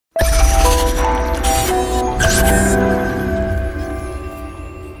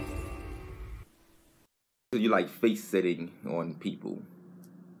like face sitting on people?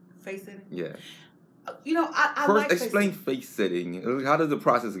 Face sitting? Yeah. You know, I First, like explain face sitting. How does the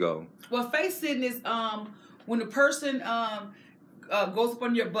process go? Well, face sitting is when the person goes up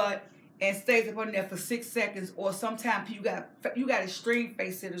on your butt and stays up on there for 6 seconds, or sometimes you got extreme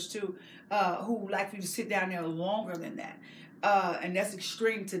face sitters too, who like you to sit down there longer than that, and that's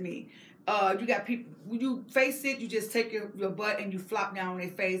extreme to me. You got people, when you face sit, you just take your butt and you flop down on their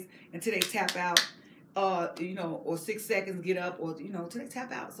face until they tap out. You know, or 6 seconds, get up, or, you know, till they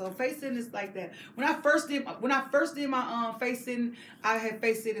tap out. So face sitting is like that. When I first did my face sitting, I had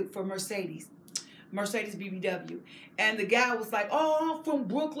face sitting for Mercedes BBW, and the guy was like, "Oh, I'm from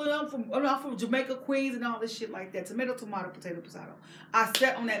Brooklyn. I'm from Jamaica, Queens, and all this shit like that. Tomato, tomato, potato, potato." I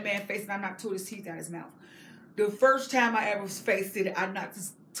sat on that man's face and I knocked 2 of his teeth out of his mouth. The first time I ever face sitting, I knocked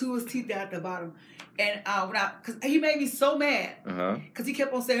 2 of his teeth out at the bottom. And cause he made me so mad, cause he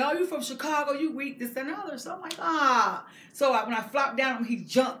kept on saying, "Oh, you from Chicago? You weak, this and other." So I'm like, ah. So when I flopped down him, he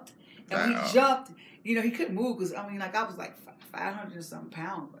jumped, and when he jumped, you know, he couldn't move, cause I mean, like I was like 500 and something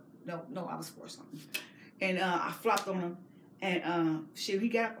pounds, but no, I was 4 something, and I flopped on him, and shit, he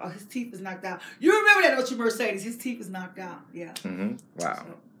got his teeth is knocked out. You remember that, don't you, Mercedes? His teeth is knocked out. Yeah. Wow.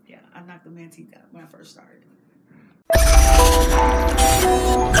 So, yeah, I knocked the man's teeth out when I first started.